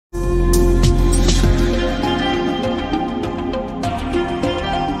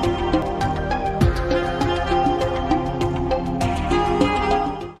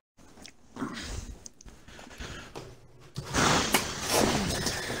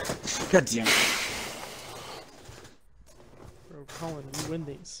God damn it. Bro, Colin, you win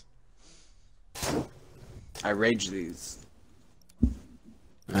these. I rage these.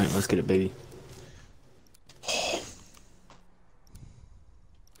 Alright, let's get it, baby.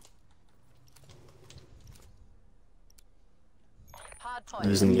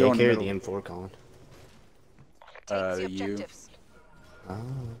 Using the AK or the M4, Colin? The U. Oh.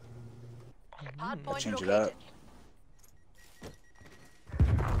 I change it up.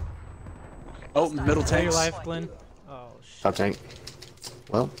 Oh, middle Take tanks. your life, Glenn. Oh, shit. Top tank.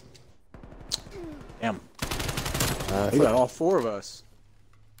 Well. Damn. We got all four of us.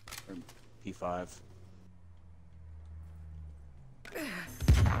 Or P5.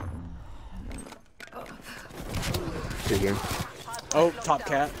 Two here. Oh, top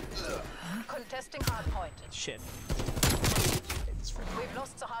cat. Contesting hard point. Shit. We've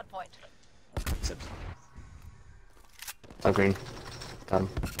lost the hard point. Top green. Got him.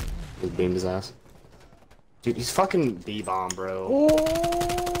 He beamed his ass. Dude, he's fucking B-bomb, bro.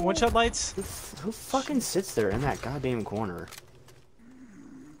 Oh. One shot lights. Who fucking sits there in that goddamn corner?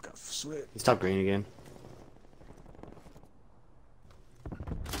 Got sweat. He's top green again.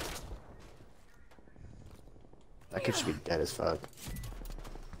 That kid should be dead as fuck.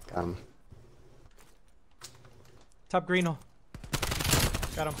 Got him. Top green. Got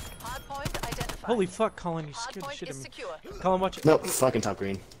him. Hard point identified. Holy fuck, Colin, you Hard scared the point shit is out of me. secure. Colin, watch it. Nope, fucking top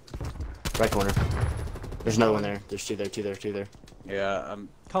green. Right corner. There's another one there. There's two there, two there, two there. Yeah,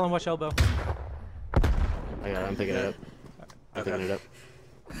 Colin, watch elbow. I got it, I'm picking it up. I'm picking it up.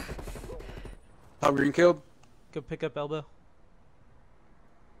 top green killed. Go pick up elbow.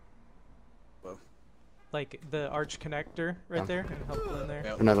 Whoa. Like the arch connector right there, and help Glenn there.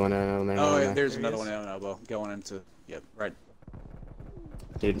 Yep. Another one there, another one there. Oh, another yeah, one there's There another he one is. on elbow. Going into, yep, right.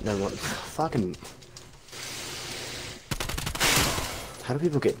 there. Dude, another one. Fucking. How do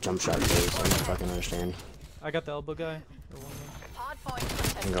people get jump shot kills? I don't fucking understand. I got the elbow guy. Or one Hard point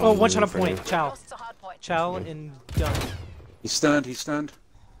contested. I'm Oh, going one shot on for point. you. Chow. Lost the hard point. Chow and done. He's stunned, he's stunned.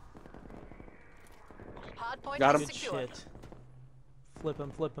 Hard point Got is him. Good secure. shit.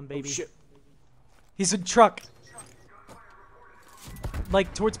 Flip him, baby. Oh, shit. He's in truck.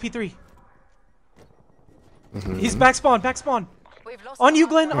 Like towards P3. He's back spawn, back spawn. We've lost On the you,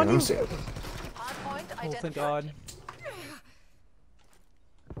 hard Glenn, point. on you. Hard point Oh, identified. thank God.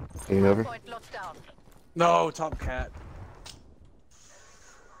 Getting over. Point locked down. No, top cat.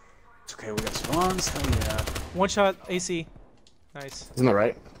 It's okay, we got spawns. Hell yeah. One shot AC. Nice. Isn't that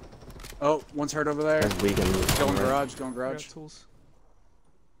right? Oh, one's hurt over there. That's weak and Going garage, going Grab garage. tools.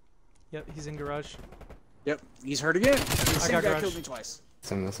 Yep, he's in garage. Yep, he's hurt again. The same got guy garage. killed me twice.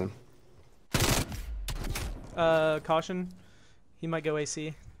 Listen. Caution. He might go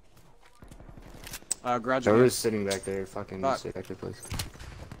AC. Garage I again. was sitting back there. Fucking Fuck. stay back there, please.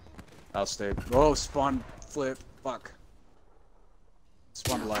 I'll stay. Oh, spawn flip. Fuck.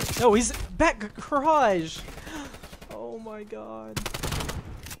 Spawn to life. No, he's back garage. Oh my God.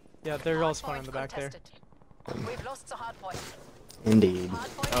 Yeah, they're all Hard spawning in the point back there. contested. We've lost the hard point. Indeed. Hard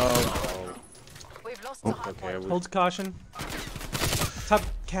point. Oh, We've lost the hard okay. point. Holds caution. Top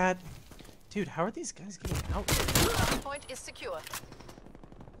cat. Dude, how are these guys getting out? Hard point is secure.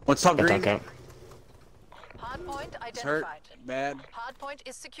 What's top Got green? top Hard point It's hurt. identified. Bad. Hard point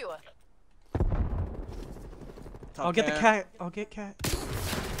is secure. Top I'll get the cat. I'll get cat.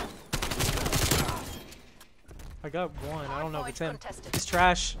 I got one. I don't know if it's him. Contested. He's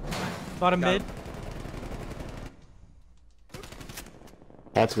trash. Bottom Got mid. him.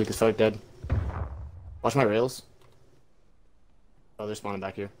 Cat's weak as fuck, dead. Watch my rails. Oh, they're spawning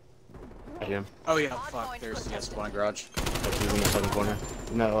back here. I hear him. Oh yeah, fuck. There's spawn garage. Like, he's in the fucking corner.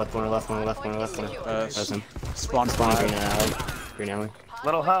 No, left corner, left corner, left corner, left corner. That's him. Spawn Spawn green five. alley. Green alley.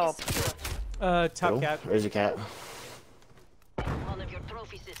 Little help. Top Oh, cat. Where's your cat? One of your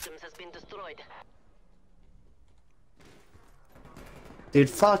trophy systems has been destroyed. Dude,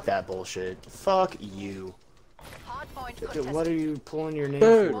 fuck that bullshit. Fuck you. Hard point Dude, contested. what are you pulling your name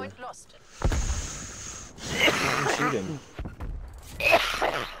Dude. for? Point lost. I'm shooting.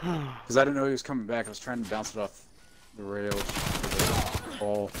 Because I didn't know he was coming back. I was trying to bounce it off the rail.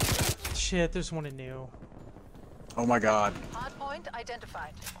 Oh. Shit, there's one in new. Oh my god. Hard point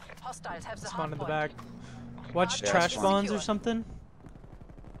identified. Hostiles have the Spawn hard in the point. back. Watch Yeah, trash spawn. spawns or something.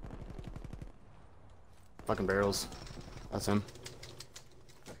 Fucking barrels. That's him.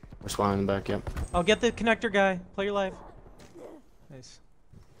 We're spawning in the back, yep. I'll get the connector guy. Play your life. Nice.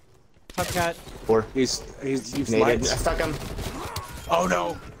 Top cat. 4. He's Naded. I lights. stuck him. Oh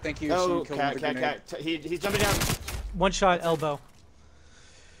no. Thank you. No, Someone killed cat, him with a cat, grenade. cat. He's jumping down. One shot elbow.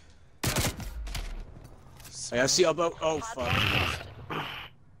 Hey, I see elbow. Oh Hard fuck. point lost.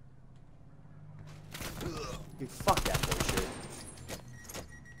 Dude, fuck that bullshit.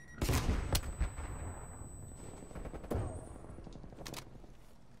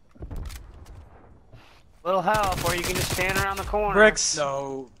 Little help, or you can just stand around the corner. Bricks.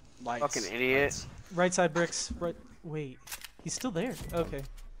 No lights. Fucking idiot. Lights. Right side bricks. Right. Wait. He's still there. Okay.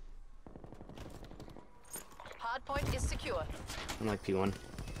 Hardpoint is secure. I'm like P1.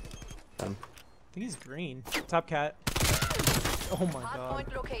 I think he's green. Top cat. Oh my god.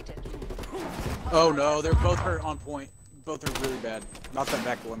 Hardpoint located. Oh no, they're both hurt on point. Both are really bad. Not that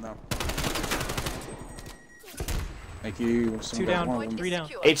back one though. Thank you. Two down. Hardpoint Three is down.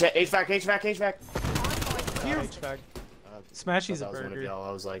 secure. HVAC. Hardpoint Here. located. Smashy's a That was one of burger. y'all.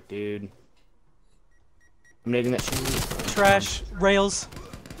 I was like, dude. I'm nading that shit. Trash. Rails.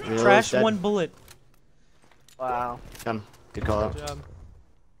 Real Trash. dead. 1 bullet. Wow. Come. Good call Good out. job.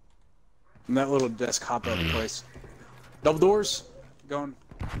 And that little desk hop up place. Double doors. Going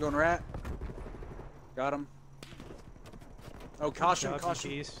rat. Got him. Oh, caution, Good job,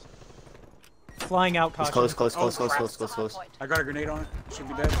 caution. GGs. Flying out He's caution. close. Oh, crap. Hardpoint. I got a grenade on it. Should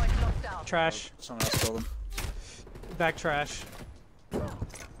be dead. Hardpoint locked down. Trash. Someone else killed him. Back trash.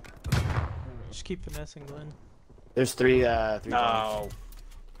 Just keep finessing, Glenn. There's three No.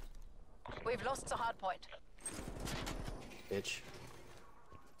 We've lost the hardpoint. bitch.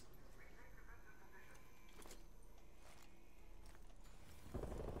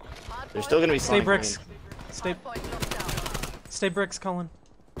 They're still gonna be Stay spawning bricks. green. Stay. Hardpoint locked down. Stay bricks, Colin.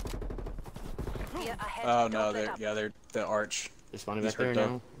 Here ahead. Oh Don't no, let they're up. they're the arch. They're spawning He's back there hurt,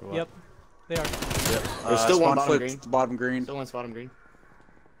 now. or what? Yep. They are. Yep. There's still one spawn bottom flipped, green. Bottom green. Still one bottom green.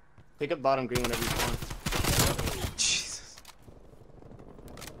 Pick up bottom green whenever you spawn. Jesus.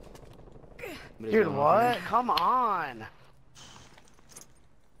 Somebody's Dude, going what? off Come on.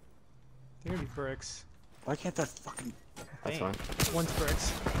 They're gonna be bricks. Why can't that fucking? That's Dang. fine. One's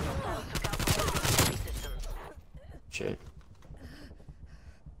bricks. Shit.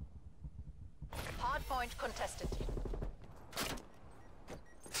 Hardpoint contested.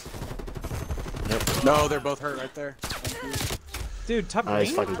 No, they're both hurt right there. Thank you. Dude, top Nice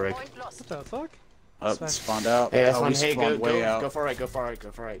green? fucking break. Hardpoint lost. What the fuck? Up, Smash. spawned out. Hey, that's Oh, fine. he Hey, spawned way out. go far right, go far right,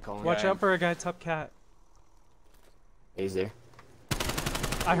 go far right, Colin. Watch Yeah. out for a guy top cat. He's there.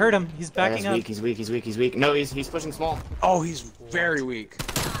 I heard him. He's backing up. Weak. He's weak. No, he's pushing small. Oh, he's very weak.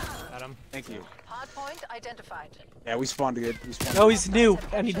 Got him. Thank you. Hardpoint identified. Yeah, we spawned good. We spawned Oh, he's new.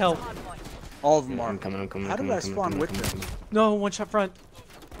 I need help. Hardpoint. All of them are. I'm coming. How did I spawn with them? No, one shot front.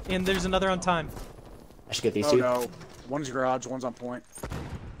 And there's another on time. I should get these Oh two. no. One's garage, one's on point.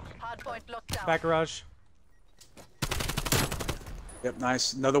 Hardpoint locked down. Back garage. Yep,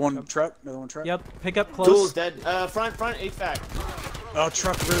 nice. Another one truck. Another one truck. Yep. Pick up close. Tools dead. Front, HVAC. Oh,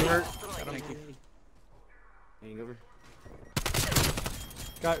 truck really hurt. Thank you. Hang over.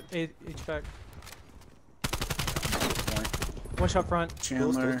 Got HVAC. Point. One shot front.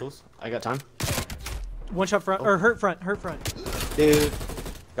 Chandler. Tools. I got time. One shot front. Or hurt front. Hurt front. Dude.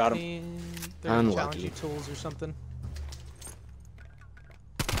 Got him. And they're Unlucky. challenging tools or something.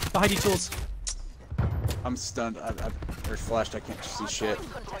 Behind you, tools. I'm stunned. There's flashed. I can't see shit.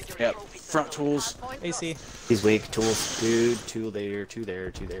 Hardpoint contested. Yep. Front tools. Hardpoint AC. He's weak. Tools. Dude. Two there.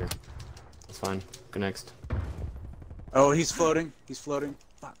 That's fine. Go next. Oh, he's floating. He's floating.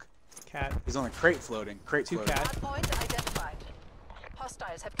 Fuck. Cat. He's on the crate floating. Crate Two floating. cat. Hardpoint identified.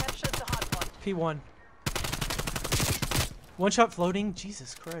 Hostiles have captured the hardpoint. P1. One shot floating.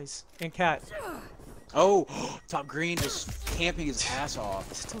 Jesus Christ. And cat. Oh, top green just camping his ass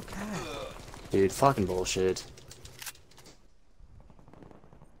off. Still cat. Dude, fucking bullshit.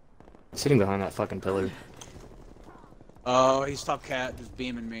 Sitting behind that fucking pillar. Oh, he's top cat, just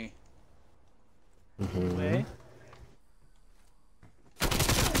beaming me. Way.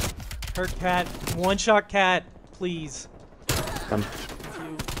 Hurt cat. One shot cat. Please. Come.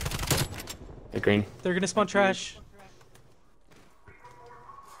 You. Hit green. They're gonna spawn trash.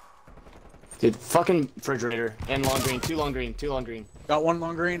 Dude, fucking refrigerator. And long green. Two long green. Got one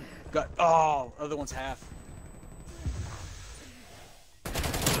long green. Got, oh, other one's half.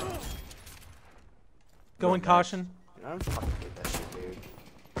 Going caution. I don't fucking get that shit,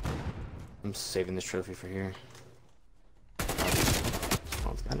 dude. I'm saving this trophy for here.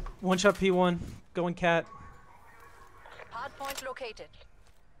 Oh, it's got it. One shot P1. Going cat. Hardpoint located.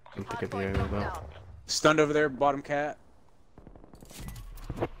 I'm pick up the Hardpoint area locked about. down. Stunned over there, bottom cat.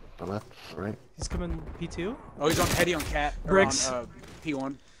 My left, all right. He's coming P2. Oh, he's on heady on cat. Or Bricks. On,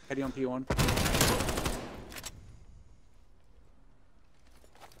 P1. Heady on P1.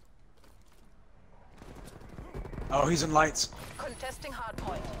 Oh, he's in lights. Contesting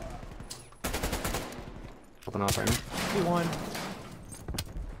hardpoint. Open off right now. P1.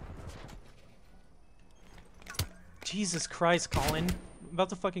 Jesus Christ, Colin. I'm about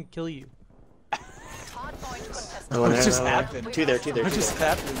to fucking kill you. Hardpoint contested. Oh, What there, just there, there. happened? Two there, two there, What two just there.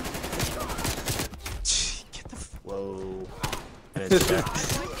 happened? Get the Whoa. I didn't see that.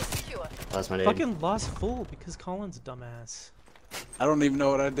 Hardpoint is secure. That's my name. fucking lost full because Colin's a dumbass. I don't even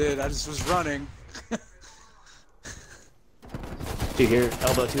know what I did. I just was running. Two here,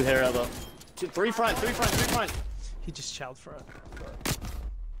 elbow, two here, elbow. Two, three front, three front, three front. He just child front.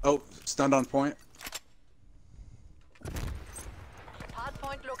 Oh, stunned on point.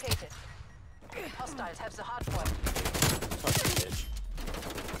 Hardpoint located. Hostiles have the hardpoint. Fucking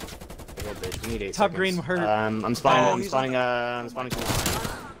bitch. Big old bitch. We need 8 Top seconds. green hurt. I'm spawning, Oh, I'm he's spawning, on I'm spawning.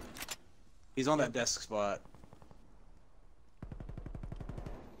 He's on that desk spot.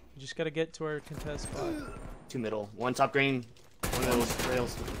 You just gotta get to our contest spot. Two middle. One top green. One rails.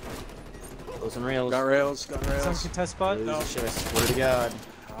 Rails. Those and rails. Got rails. Got Some rails. contest spot? Lose No, the shit, I swear to God.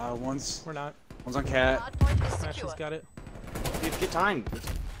 One's we're not. on cat. Hardpoint is Smash secure. has got it. Dude, get time.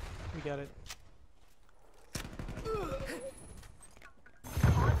 We got it.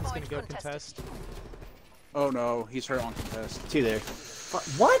 Hardpoint He's gonna go contested. contest. Oh no, he's hurt on contest. Two there.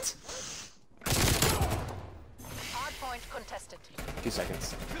 What? Hardpoint contested. 2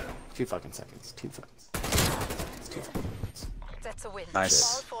 seconds. 2 fucking seconds. 2 seconds. It's 2 fucking seconds. That's a win.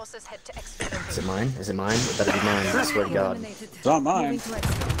 Nice. All forces head to exfil. Is it mine? Is it mine? It better be mine. I swear to God. It's not mine.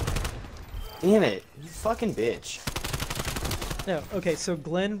 Damn it. You fucking bitch. No, okay, so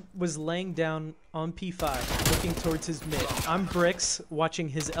Glenn was laying down on P5, looking towards his mid. I'm Bricks, watching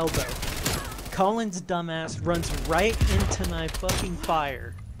his elbow. Colin's dumbass runs right into my fucking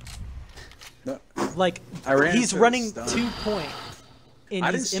fire. No, Like, I ran he's into it, running stunned. 2 point. And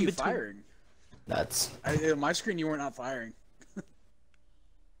I he's didn't see in you between. firing. Nuts. On my screen, you were not firing.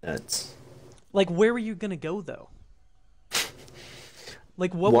 Nuts. Like, where were you gonna go, though?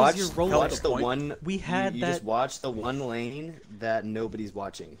 Like, what was your role? Watch at the point? one. We had you that- just watch the one lane that nobody's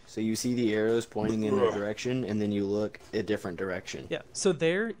watching. So you see the arrows pointing in a direction, and then you look a different direction. Yeah, so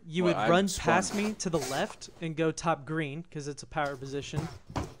there, you Well, would I run spun. past me to the left and go top green, because it's a power position.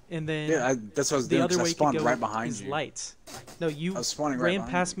 And then Yeah, that's what I was the doing. other 'Cause I way you could spawned go right behind is you. lights. No, you I was spawning right ran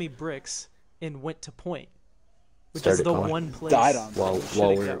behind past you. me Bricks and went to point, which Started is the calling. one place. Died on. While you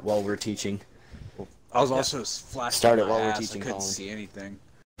shouldn't go. while we're teaching. I was also flashing Start it my while we're ass. teaching, I couldn't Colin. see anything.